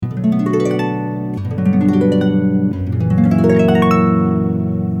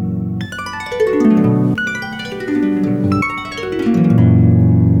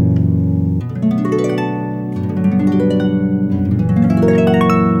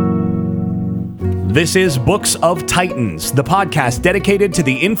This is Books of Titans, the podcast dedicated to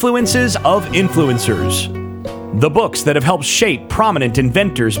the influences of influencers. The books that have helped shape prominent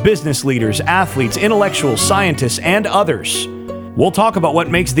inventors, business leaders, athletes, intellectuals, scientists, and others. We'll talk about what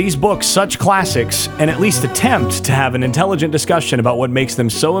makes these books such classics and at least attempt to have an intelligent discussion about what makes them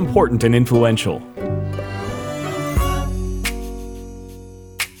so important and influential.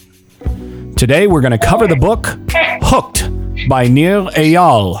 Today we're going to cover the book Hooked by Nir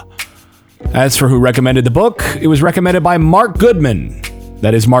Eyal. As for who recommended the book, it was recommended by Mark Goodman.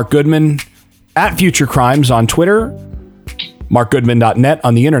 That is Mark Goodman at Future Crimes on Twitter, markgoodman.net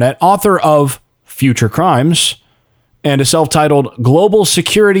on the internet, author of Future Crimes, and a self-titled Global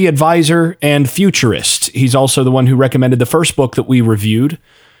Security Advisor and Futurist. He's also the one who recommended the first book that we reviewed,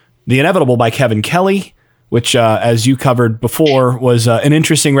 The Inevitable by Kevin Kelly, which, as you covered before, was an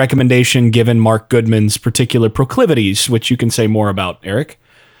interesting recommendation given Mark Goodman's particular proclivities, which you can say more about, Eric.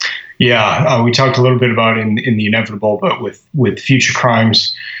 Yeah, we talked a little bit about in The Inevitable, but with Future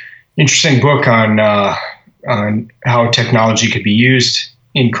Crimes, interesting book on how technology could be used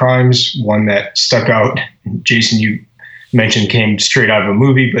in crimes. One that stuck out. Jason, you mentioned came straight out of a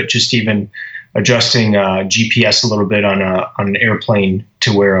movie, but just even adjusting GPS a little bit on an airplane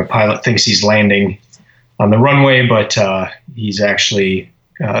to where a pilot thinks he's landing on the runway, but he's actually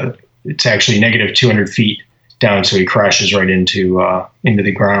it's actually negative 200 feet down, so he crashes right into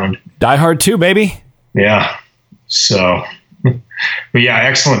the ground. Die Hard 2, baby. Yeah. So, but yeah,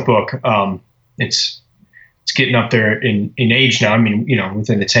 excellent book. It's getting up there in age now. I mean,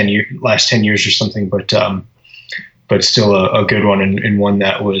 within the last 10 years or something, but still a good one and one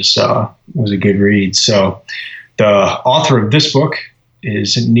that was a good read. So, the author of this book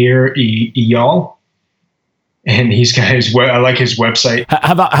is Nir Eyal, and he's got I like his website.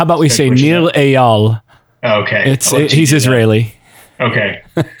 How about we say Nir Eyal? Okay. He's Israeli. Okay.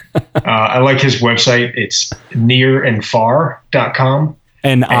 I like his website. It's nirandfar.com.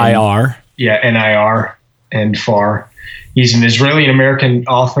 N-I-R. Yeah, N-I-R and far. He's an Israeli-American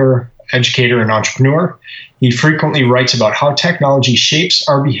author, educator, and entrepreneur. He frequently writes about how technology shapes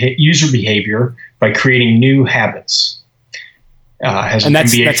our user behavior by creating new habits. And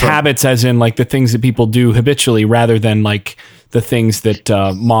that's habits as in like the things that people do habitually rather than like the things that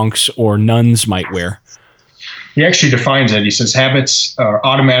monks or nuns might wear. He actually defines it. He says habits are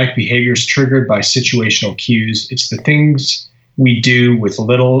automatic behaviors triggered by situational cues. It's the things we do with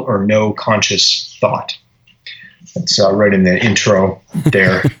little or no conscious thought. That's right in the intro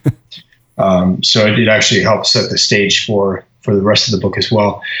there. So it actually helps set the stage for the rest of the book as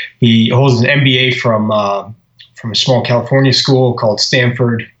well. He holds an MBA from a small California school called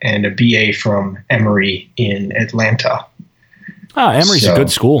Stanford and a BA from Emory in Atlanta. Emory's a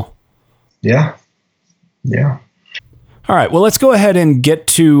good school. Yeah. Yeah. All right. Well, let's go ahead and get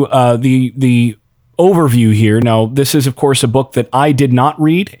to the overview here. Now, this is, of course, a book that I did not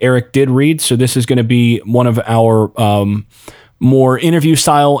read. Eric did read. So this is going to be one of our more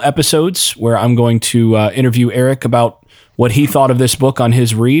interview-style episodes where I'm going to interview Eric about what he thought of this book on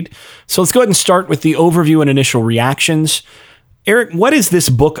his read. So let's go ahead and start with the overview and initial reactions. Eric, what is this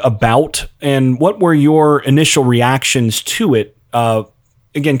book about, and what were your initial reactions to it?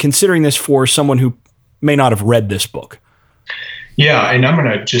 Again, considering this for someone who may not have read this book. Yeah, and I'm going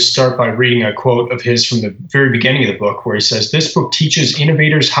to just start by reading a quote of his from the very beginning of the book where he says, "This book teaches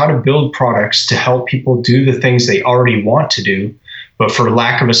innovators how to build products to help people do the things they already want to do, but for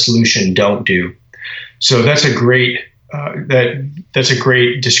lack of a solution, don't do." So that's a great that's a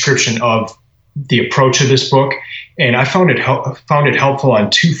great description of the approach of this book, and I found it helpful on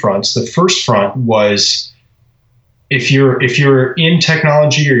two fronts. The first front was if you're in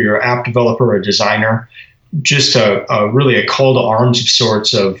technology or you're an app developer or a designer, just really a call to arms of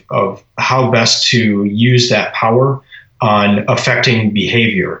sorts of how best to use that power on affecting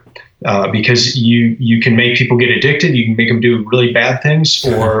behavior, because you can make people get addicted, you can make them do really bad things,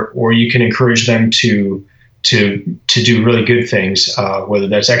 or you can encourage them to do really good things, whether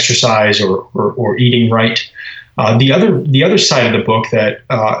that's exercise or eating right. The other side of the book that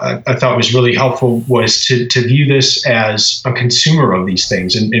I thought was really helpful was to view this as a consumer of these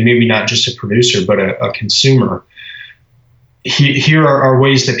things, and maybe not just a producer, but a consumer. Here are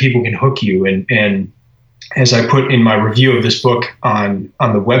ways that people can hook you, and as I put in my review of this book on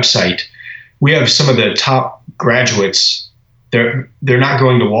the website, we have some of the top graduates. They're not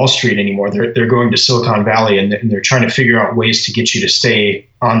going to Wall Street anymore. They're going to Silicon Valley, and they're trying to figure out ways to get you to stay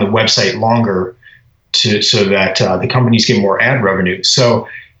on the website longer, so that the companies get more ad revenue. So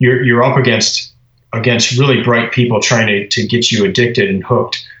you're up against really bright people trying to get you addicted and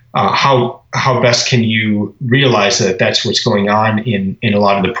hooked. How how best can you realize that that's what's going on in a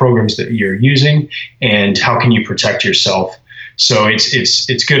lot of the programs that you're using, and how can you protect yourself? So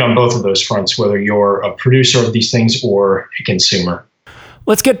it's good on both of those fronts, whether you're a producer of these things or a consumer.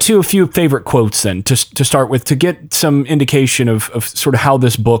 Let's get to a few favorite quotes then to start with, to get some indication of sort of how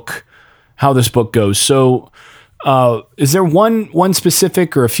this book goes. So is there one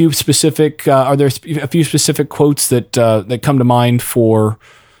specific or a few specific, are there a few specific quotes that come to mind for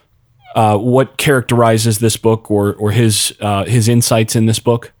what characterizes this book or his insights in this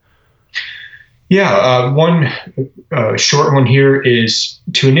book? Yeah, one short one here is,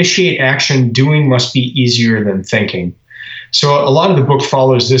 to initiate action, doing must be easier than thinking. So a lot of the book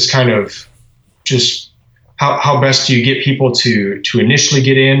follows this kind of just how best do you get people to initially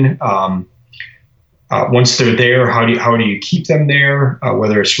get in. Once they're there, how do you keep them there?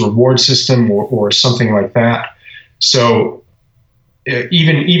 Whether it's a reward system or something like that. So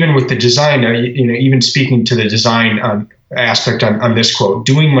even with the design, even speaking to the design aspect on this quote,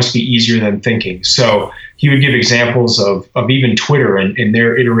 doing must be easier than thinking. So he would give examples of even Twitter and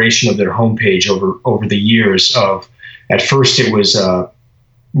their iteration of their homepage over the years of, at first it was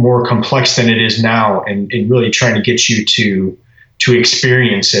more complex than it is now, and really trying to get you to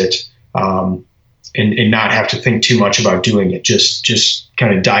experience it and not have to think too much about doing it, just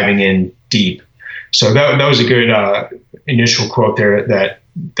kind of diving in deep. So that was a good initial quote there that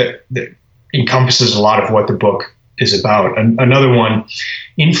encompasses a lot of what the book is about. Another one,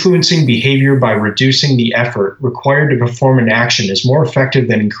 influencing behavior by reducing the effort required to perform an action is more effective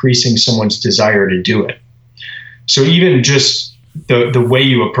than increasing someone's desire to do it. So even just the way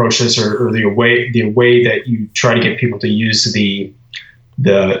you approach this, or the way that you try to get people to use the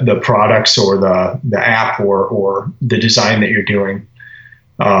products or the app or the design that you're doing.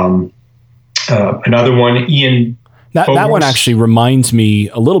 Another one, Ian. That one actually reminds me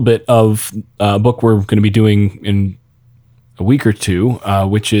a little bit of a book we're going to be doing in a week or two,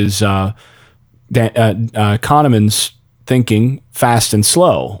 which is Kahneman's Thinking Fast and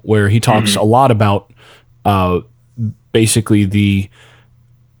Slow, where he talks a lot about basically the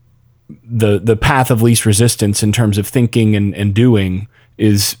path of least resistance in terms of thinking and doing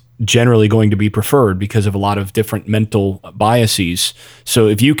is generally going to be preferred because of a lot of different mental biases. So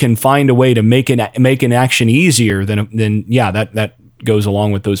if you can find a way to make an action easier, then yeah, that goes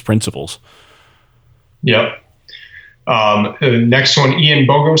along with those principles. Yep. Next one, Ian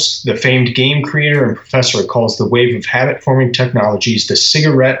Bogost, the famed game creator and professor, calls the wave of habit-forming technologies the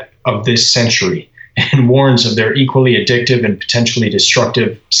cigarette of this century, and warns of their equally addictive and potentially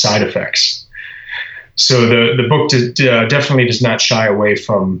destructive side effects. So the book definitely does not shy away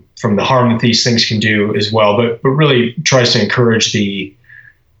from the harm that these things can do as well, but really tries to encourage the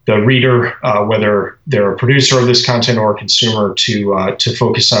reader, whether they're a producer of this content or a consumer, to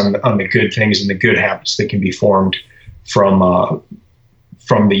focus on the good things and the good habits that can be formed from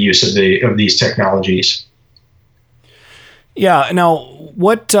the use of these technologies. Yeah. Now,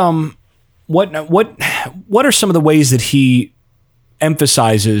 what are some of the ways that he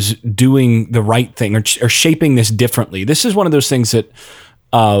emphasizes doing the right thing or shaping this differently? This is one of those things that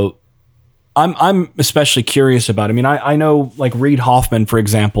I'm especially curious about. I mean, I know like Reid Hoffman, for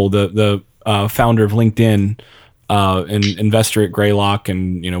example, the founder of LinkedIn, an investor at Greylock,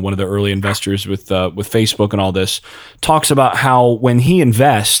 and one of the early investors with Facebook and all this, talks about how when he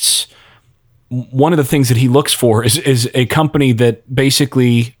invests, one of the things that he looks for is a company that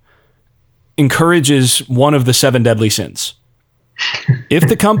basically encourages one of the 7 deadly sins. If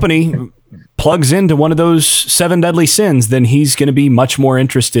the company plugs into one of those 7 deadly sins, then he's going to be much more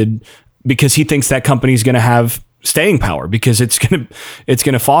interested because he thinks that company is going to have staying power because it's going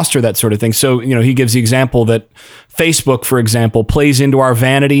to foster that sort of thing. So, he gives the example that Facebook, for example, plays into our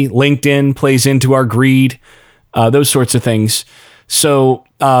vanity, LinkedIn plays into our greed, those sorts of things. So,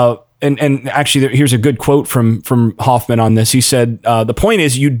 and actually, here's a good quote from Hoffman on this. He said, the point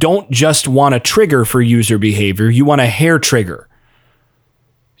is, you don't just want a trigger for user behavior, you want a hair trigger.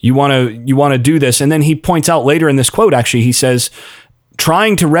 You want to do this. And then he points out later in this quote, actually, he says,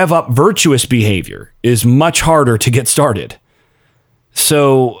 trying to rev up virtuous behavior is much harder to get started.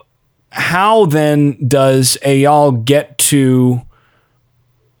 So how then does Eyal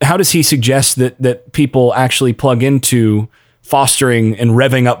how does he suggest that people actually plug into fostering and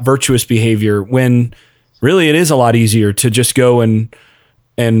revving up virtuous behavior when really it is a lot easier to just go and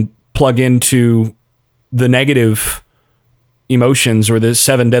plug into the negative emotions or the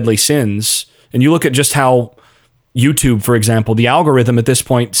 7 deadly sins? And you look at just how YouTube, for example, the algorithm at this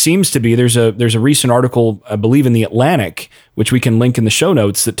point seems to be, there's a recent article, I believe in The Atlantic, which we can link in the show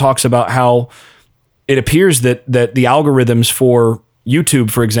notes, that talks about how it appears that the algorithms for YouTube,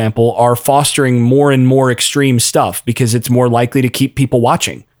 for example, are fostering more and more extreme stuff because it's more likely to keep people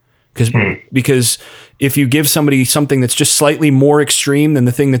watching. Because if you give somebody something that's just slightly more extreme than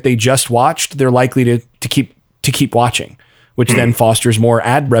the thing that they just watched, they're likely to keep watching, which then fosters more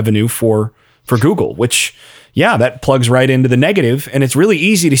ad revenue for Google, which, yeah, that plugs right into the negative. And it's really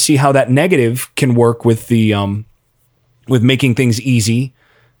easy to see how that negative can work with the with making things easy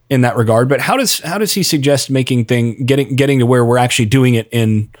in that regard. But how does he suggest making getting to where we're actually doing it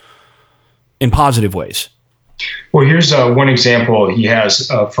in positive ways? Well, here's one example he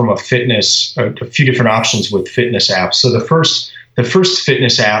has from a fitness, a few different options with fitness apps. So the first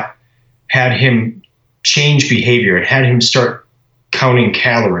fitness app had him change behavior. It had him start counting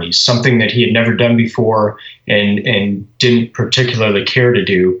calories, something that he had never done before and didn't particularly care to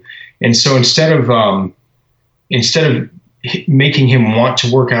do. And so instead of making him want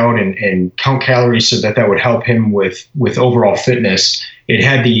to work out and count calories so that would help him with overall fitness, it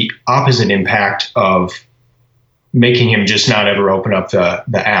had the opposite impact of making him just not ever open up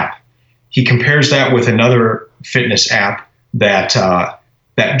the app. He compares that with another fitness app that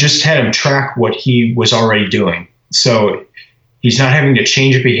just had him track what he was already doing. So he's not having to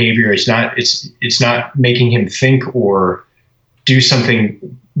change a behavior. It's not making him think or do something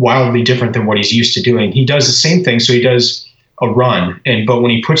wildly different than what he's used to doing. He does the same thing. So he does a run, but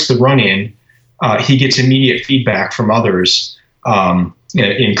when he puts the run in, he gets immediate feedback from others.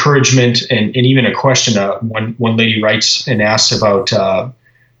 Encouragement and even a question. One lady writes and asks about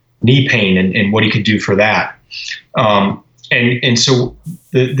knee pain and what he could do for that. And so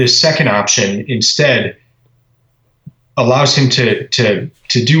the second option instead allows him to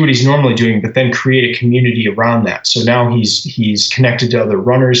do what he's normally doing, but then create a community around that. So now he's connected to other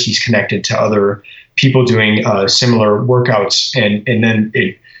runners. He's connected to other people doing similar workouts, and then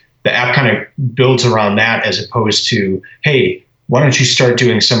the app kind of builds around that as opposed to, hey, why don't you start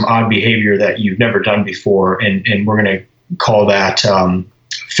doing some odd behavior that you've never done before, and we're going to call that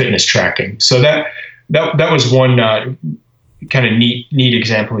fitness tracking. So that was one kind of neat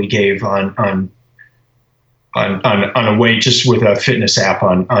example he gave on a way just with a fitness app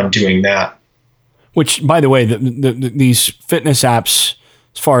on doing that. Which, by the way, these fitness apps,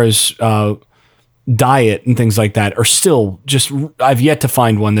 as far as diet and things like that, are still just, I've yet to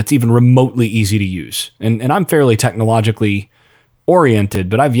find one that's even remotely easy to use. And I'm fairly technologically oriented,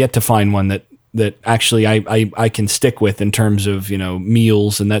 but I've yet to find one that actually I can stick with in terms of,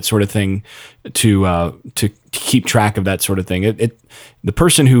 meals and that sort of thing to keep track of that sort of thing. The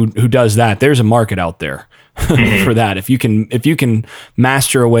person who does that, there's a market out there for that. If you can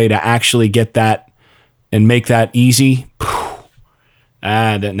master a way to actually get that and make that easy,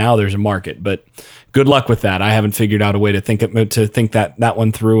 now there's a market. But good luck with that. I haven't figured out a way to think that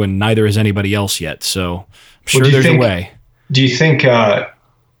one through, and neither has anybody else yet. So I'm sure there's a way. Do you think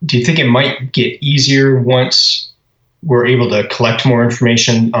it might get easier once we're able to collect more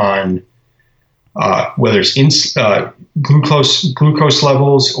information on whether it's glucose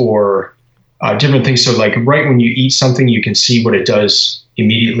levels or different things? So like right when you eat something, you can see what it does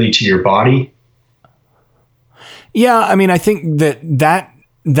immediately to your body. Yeah, I mean, I think that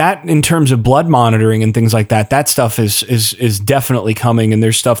in terms of blood monitoring and things like that stuff is definitely coming, and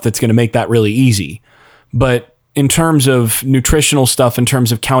there's stuff that's going to make that really easy. But in terms of nutritional stuff, in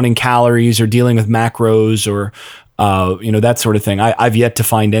terms of counting calories or dealing with macros or, that sort of thing, I've yet to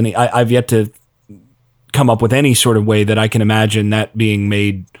find I've yet to come up with any sort of way that I can imagine that being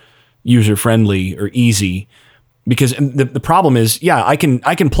made user-friendly or easy. Because the problem is, yeah, I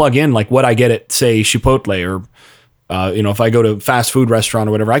can plug in like what I get at, say, Chipotle or, if I go to a fast food restaurant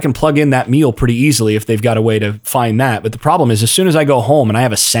or whatever, I can plug in that meal pretty easily if they've got a way to find that. But the problem is, as soon as I go home and I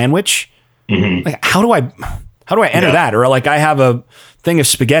have a sandwich, like how do I enter that? Or like I have a thing of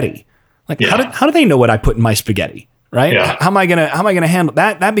spaghetti. Like how do they know what I put in my spaghetti? Right? Yeah. How am I gonna handle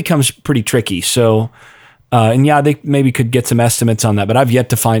that? That becomes pretty tricky. So, they maybe could get some estimates on that, but I've yet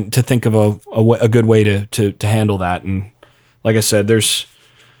to think of a good way to handle that. And like I said,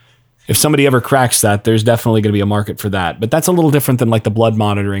 if somebody ever cracks that, there's definitely going to be a market for that. But that's a little different than like the blood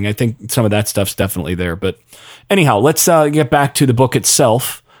monitoring. I think some of that stuff's definitely there. But anyhow, let's get back to the book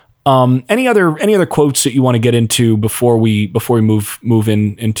itself. Any other quotes that you want to get into before we move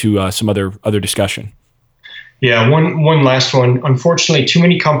into some other discussion? Yeah, one last one. Unfortunately, too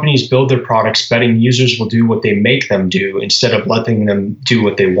many companies build their products betting users will do what they make them do instead of letting them do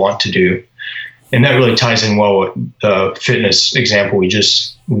what they want to do. And that really ties in well with the fitness example we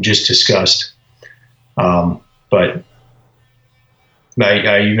just discussed. But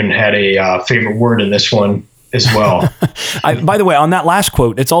I even had a favorite word in this one. as well. By the way, on that last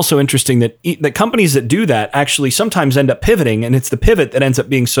quote, it's also interesting that companies that do that actually sometimes end up pivoting, and it's the pivot that ends up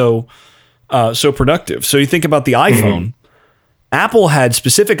being so productive. So you think about the iPhone. Apple had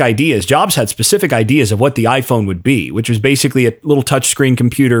specific ideas. Jobs had specific ideas of what the iPhone would be, which was basically a little touchscreen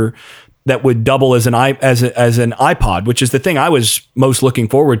computer that would double as an iPod, which is the thing I was most looking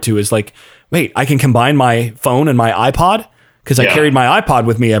forward to. Is like, wait, I can combine my phone and my iPod, because I carried my iPod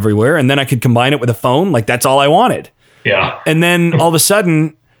with me everywhere, and then I could combine it with a phone. Like, that's all I wanted. Yeah. And then all of a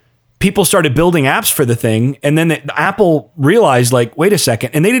sudden, people started building apps for the thing, and then Apple realized, like, wait a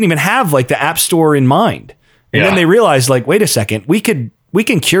second, and they didn't even have like the App Store in mind. And then they realized, like, wait a second, we can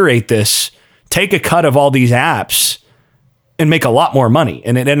curate this, take a cut of all these apps, and make a lot more money.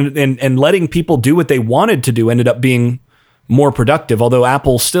 And letting people do what they wanted to do ended up being more productive. Although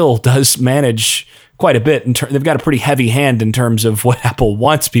Apple still does manage quite a bit. They've got a pretty heavy hand in terms of what Apple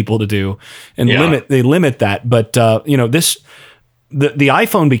wants people to do, and limit that. But the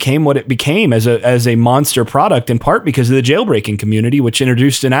iPhone became what it became as a monster product, in part because of the jailbreaking community, which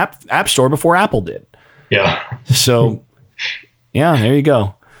introduced an app store before Apple did. Yeah. So, yeah, there you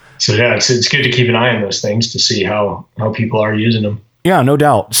go. So yeah, it's good to keep an eye on those things to see how people are using them. Yeah, no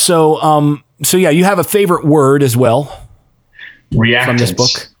doubt. So yeah, you have a favorite word as well. Reactance. From this book.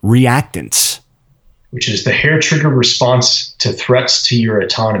 Reactance. Which is the hair trigger response to threats to your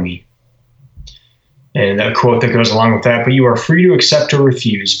autonomy. And a quote that goes along with that, but you are free to accept or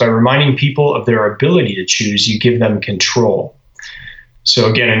refuse. By reminding people of their ability to choose, you give them control. So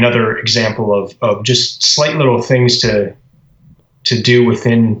again, another example of just slight little things to do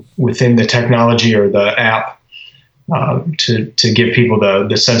within the technology or the app to give people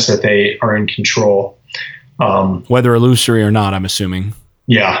the sense that they are in control. Whether illusory or not, I'm assuming.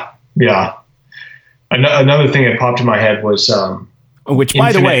 Yeah. Another thing that popped in my head was which,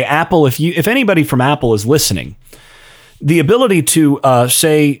 by the way, Apple. If anybody from Apple is listening, the ability to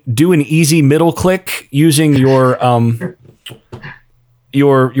say do an easy middle click using your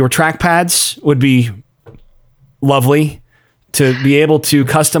trackpads would be lovely. To be able to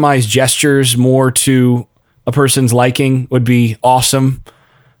customize gestures more to a person's liking would be awesome.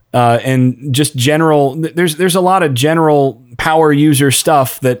 And just general, there's a lot of general power user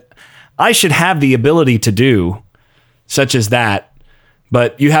stuff that I should have the ability to do, such as that,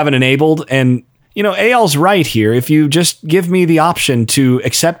 but you haven't enabled. And, Eyal's right here. If you just give me the option to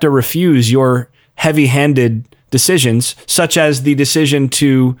accept or refuse your heavy-handed decisions, such as the decision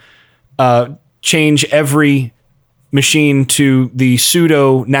to change every machine to the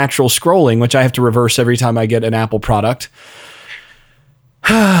pseudo natural scrolling, which I have to reverse every time I get an Apple product.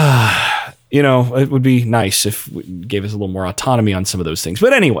 It would be nice if it gave us a little more autonomy on some of those things.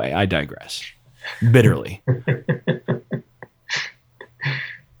 But anyway, I digress. Bitterly.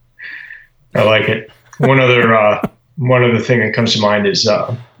 I like it. One other thing that comes to mind is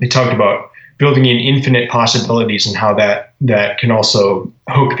they talked about building in infinite possibilities and how that can also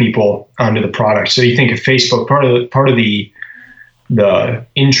hook people onto the product. So you think of Facebook, part of the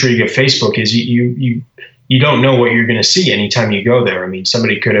intrigue of Facebook is you don't know what you're going to see anytime you go there. I mean,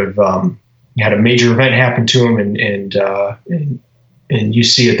 somebody could have had a major event happen to them and you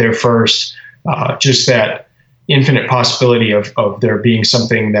see it there first. Just that infinite possibility of there being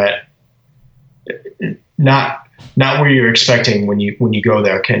something that not where you're expecting when you go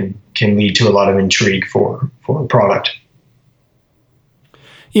there can lead to a lot of intrigue for a product.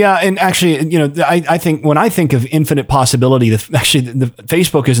 Yeah, and actually, I think when I think of infinite possibility, the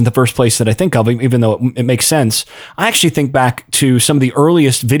Facebook isn't the first place that I think of, even though it makes sense. I actually think back to some of the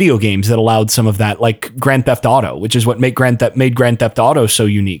earliest video games that allowed some of that, like Grand Theft Auto, which is what made Grand Theft Auto so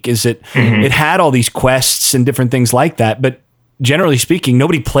unique. Is it had all these quests and different things like that, but generally speaking,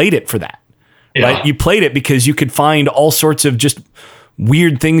 nobody played it for that. Yeah. Right? You played it because you could find all sorts of just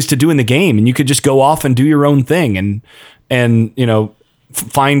weird things to do in the game, and you could just go off and do your own thing, and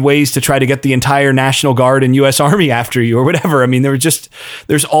find ways to try to get the entire National Guard and U.S. Army after you or whatever. I mean,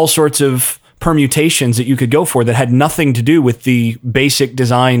 there's all sorts of permutations that you could go for that had nothing to do with the basic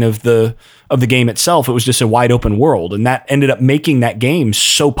design of the game itself. It was just a wide open world, and that ended up making that game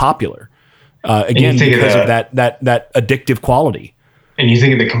so popular. Again, because of that addictive quality. And you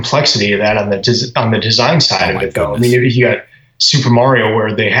think of the complexity of that on the design side of it, though. Goodness. I mean, if you got Super Mario, where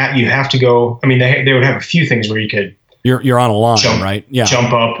you have to go. I mean, they would have a few things where you could. You're on a line, right? Yeah.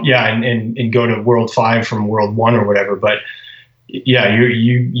 Jump up, and go to World 5 from World 1 or whatever. But yeah,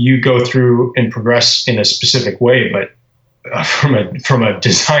 you go through and progress in a specific way. But from a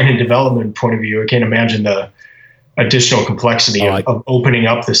design and development point of view, I can't imagine the additional complexity of opening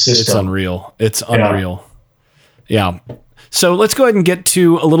up the system. It's unreal. Yeah. So let's go ahead and get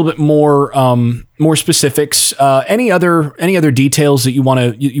to a little bit more specifics. Any other details that you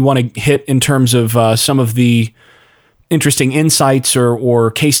want to hit in terms of some of the interesting insights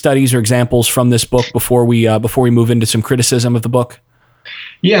or case studies or examples from this book before we move into some criticism of the book?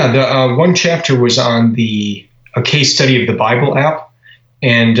 Yeah, the one chapter was on a case study of the Bible app,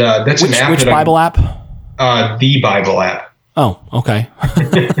 and that's an app. Which Bible app? The Bible app. Oh, okay.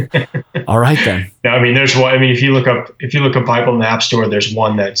 All right then. No, I mean, there's one. I mean, if you look up Bible in the App Store, there's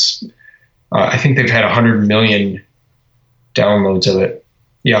one that's I think they've had 100 million downloads of it.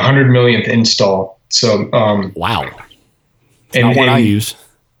 Yeah, 100 millionth install. So wow, it's not one I use.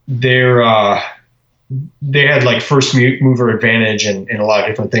 They had like first mover advantage and a lot of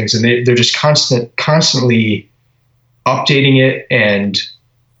different things, and they're just constantly updating it and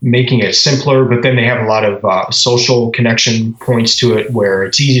making it simpler, but then they have a lot of social connection points to it where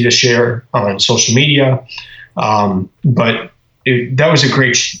it's easy to share on social media. But that was a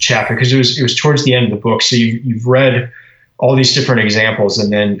great chapter because it was towards the end of the book. So you've read all these different examples,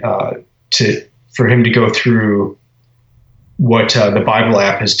 and then for him to go through what the Bible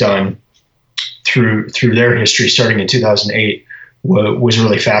app has done through their history starting in 2008 was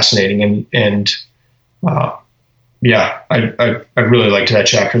really fascinating. Yeah, I really liked that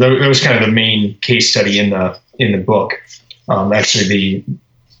chapter. That was kind of the main case study in the book. Actually,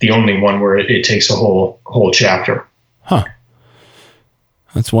 the only one where it takes a whole chapter. Huh.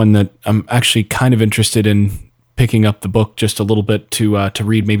 That's one that I'm actually kind of interested in picking up the book just a little bit to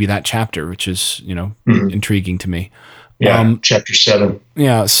read maybe that chapter, which is intriguing to me. Yeah, chapter 7.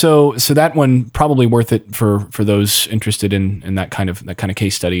 Yeah, so that one probably worth it for those interested in that kind of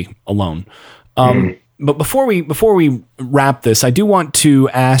case study alone. But before we wrap this, I do want to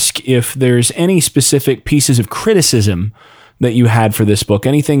ask if there's any specific pieces of criticism that you had for this book.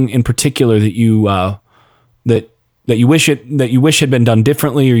 Anything in particular that you that you wish had been done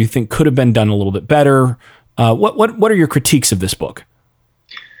differently, or you think could have been done a little bit better. What are your critiques of this book?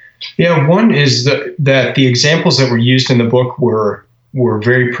 Yeah, one is that the examples that were used in the book were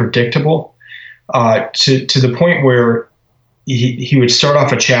very predictable, to the point where he would start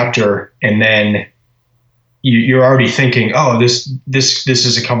off a chapter and then you're already thinking, oh, this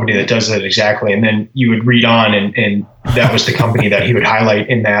is a company that does that exactly. And then you would read on and that was the company that he would highlight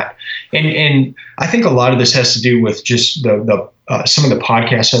in that. And I think a lot of this has to do with just the some of the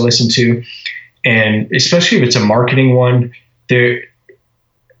podcasts I listen to, and especially if it's a marketing one,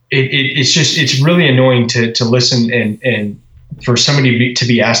 it's really annoying to listen and for somebody to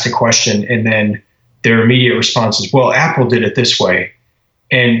be asked a question and then their immediate response is, well, Apple did it this way.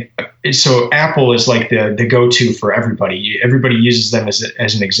 And so Apple is like the go-to for everybody. Everybody uses them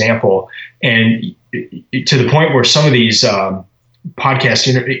as an example. And to the point where some of these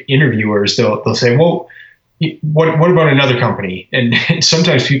podcast interviewers, they'll say, well, what about another company? And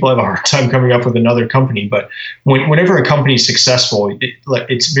sometimes people have a hard time coming up with another company. But whenever a company is successful,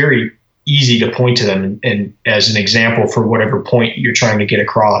 it's very easy to point to them and as an example for whatever point you're trying to get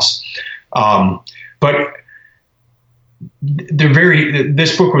across. But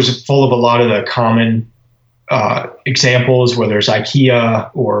this book was full of a lot of the common examples, whether it's IKEA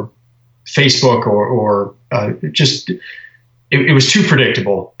or Facebook or just it was too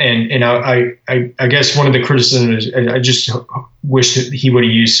predictable. And I guess one of the criticisms is I just wish that he would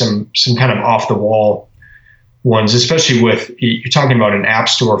have used some kind of off the wall ones, especially with, you're talking about an app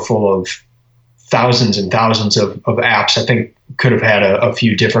store full of thousands and thousands of apps. I think could have had a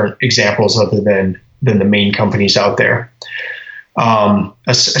few different examples other than the main companies out there.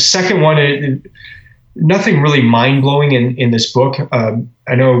 A second one, nothing really mind-blowing in this book.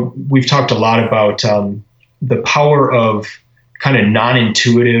 I know we've talked a lot about the power of kind of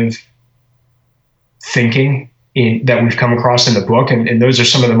non-intuitive thinking that we've come across in the book, and those are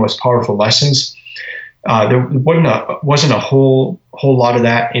some of the most powerful lessons. There wasn't a whole lot of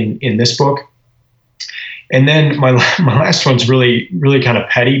that in this book. And then my last one's really, really kind of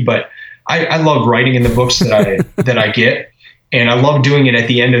petty, but I love writing in the books that I get, and I love doing it at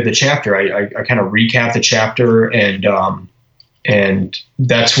the end of the chapter. I kind of recap the chapter, and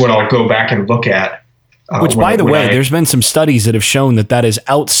that's what I'll go back and look at. Which, by the way, there's been some studies that have shown that is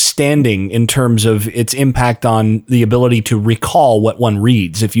outstanding in terms of its impact on the ability to recall what one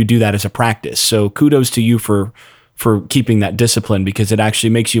reads if you do that as a practice. So kudos to you for keeping that discipline, because it actually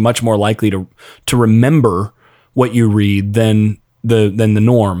makes you much more likely to remember what you read than the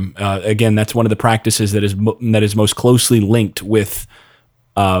norm. Again, that's one of the practices that is most closely linked with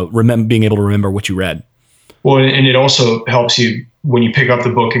being able to remember what you read. Well, and it also helps you when you pick up the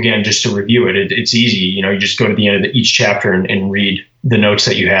book again, just to review it. It's easy. You just go to the end of each chapter and read the notes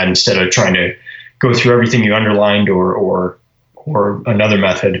that you had instead of trying to go through everything you underlined or or another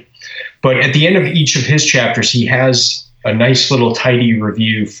method. But at the end of each of his chapters, he has a nice little tidy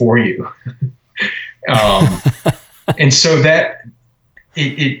review for you. And so that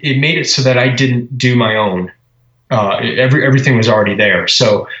it made it so that I didn't do my own. Everything was already there.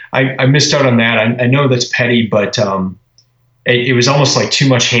 So I missed out on that. I know that's petty, but it was almost like too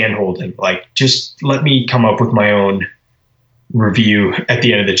much hand-holding. Like, just let me come up with my own review at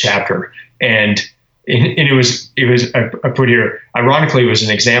the end of the chapter. And it was I put here, ironically, it was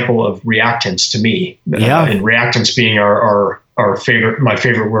an example of reactance to me. Yeah. And reactance being my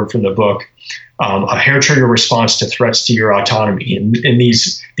favorite word from the book. A hair trigger response to threats to your autonomy. And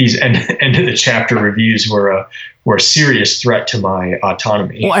these end of the chapter reviews were a serious threat to my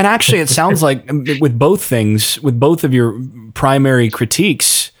autonomy. Well, and actually, it sounds like with both things, with both of your primary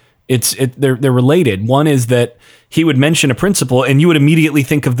critiques, they're related. One is that he would mention a principle, and you would immediately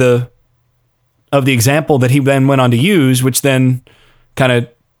think of the example that he then went on to use, which then kind of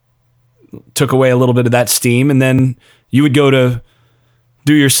took away a little bit of that steam. And then you would go to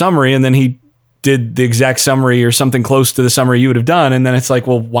do your summary, and then he did the exact summary or something close to the summary you would have done. And then it's like,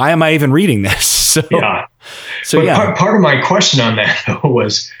 well, why am I even reading this? So part of my question on that, though,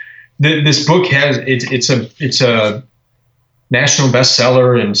 was this book it's a national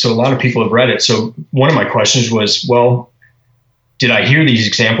bestseller. And so a lot of people have read it. So one of my questions was, well, did I hear these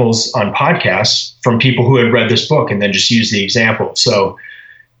examples on podcasts from people who had read this book and then just use the example? So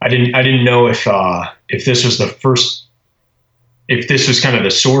I didn't know if this was if this was kind of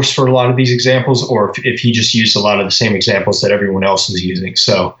the source for a lot of these examples, or if he just used a lot of the same examples that everyone else is using.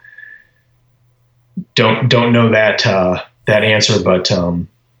 So don't know that answer, but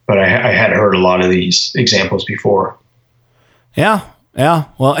I had heard a lot of these examples before. Yeah.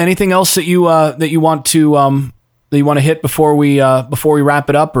 Well, anything else that you want to hit before we wrap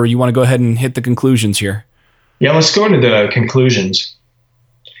it up, or you want to go ahead and hit the conclusions here? Yeah, let's go into the conclusions.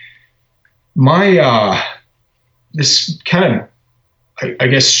 This kind of, I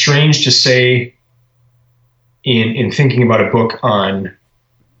guess, strange to say in thinking about a book on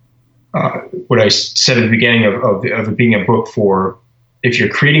what I said at the beginning of it being a book for if you're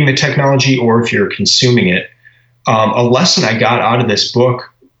creating the technology or if you're consuming it. A lesson I got out of this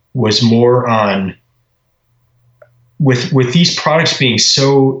book was more on with these products being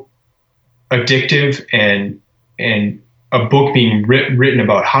so addictive and a book being written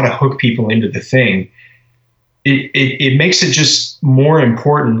about how to hook people into the thing. It makes it just more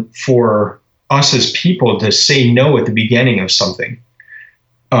important for us as people to say no at the beginning of something.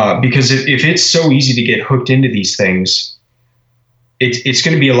 Because if it's so easy to get hooked into these things, it's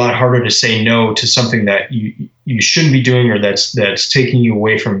going to be a lot harder to say no to something that you shouldn't be doing, or that's taking you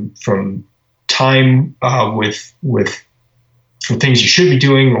away from time from things you should be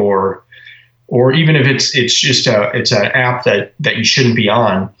doing, or even if it's just it's an app that you shouldn't be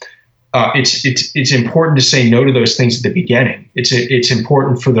on. It's important to say no to those things at the beginning. It's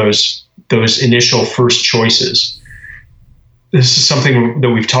important for those initial first choices. This is something that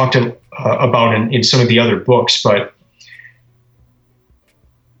we've talked about in some of the other books, but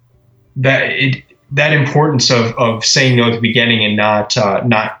that importance of saying no at the beginning and not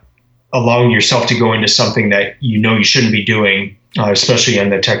allowing yourself to go into something that you shouldn't be doing, especially on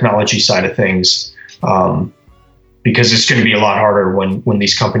the technology side of things. Because it's going to be a lot harder when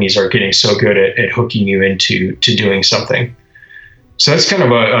these companies are getting so good at hooking you into doing something. So that's kind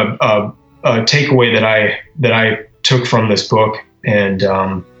of a takeaway that I took from this book. And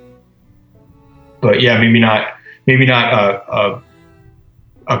but yeah, maybe not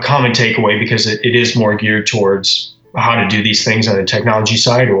a common takeaway, because it is more geared towards how to do these things on the technology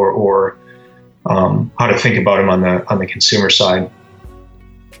side, or how to think about them on the consumer side.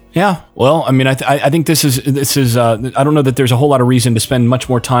 Yeah, well, I mean, I think this is. I don't know that there's a whole lot of reason to spend much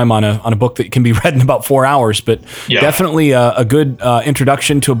more time on a book that can be read in about 4 hours, but definitely a good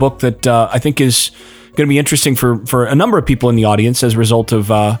introduction to a book that I think is going to be interesting for a number of people in the audience as a result of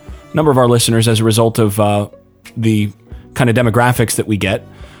a number of our listeners, as a result of the kind of demographics that we get.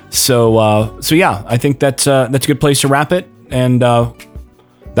 So yeah, I think that's a good place to wrap it, and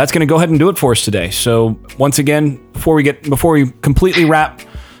that's going to go ahead and do it for us today. So once again, before we completely wrap,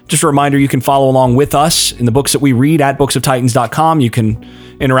 just a reminder, you can follow along with us in the books that we read at booksoftitans.com. You can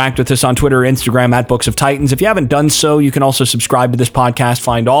interact with us on Twitter or Instagram at Books of Titans. If you haven't done so, you can also subscribe to this podcast,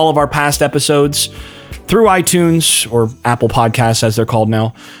 find all of our past episodes through iTunes, or Apple Podcasts as they're called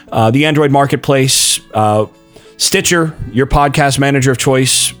now, the Android Marketplace, Stitcher, your podcast manager of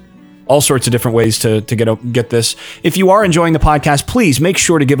choice, all sorts of different ways to get this. If you are enjoying the podcast, please make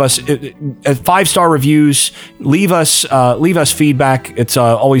sure to give us 5-star reviews. Leave us feedback. It's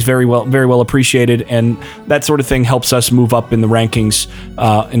always very well appreciated, and that sort of thing helps us move up in the rankings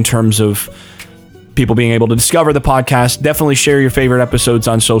in terms of people being able to discover the podcast. Definitely share your favorite episodes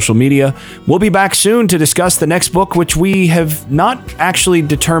on social media. We'll be back soon to discuss the next book, which we have not actually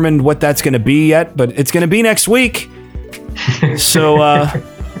determined what that's going to be yet, but it's going to be next week. So,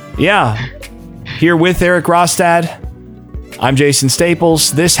 yeah. Here with Eric Rostad, I'm Jason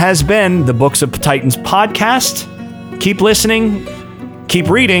Staples. This has been the Books of Titans podcast. Keep listening, keep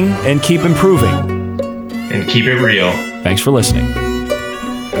reading, and keep improving. And keep it real. Thanks for listening.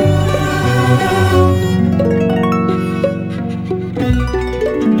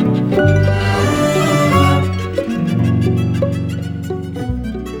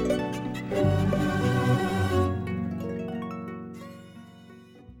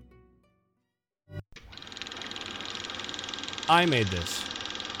 I made this.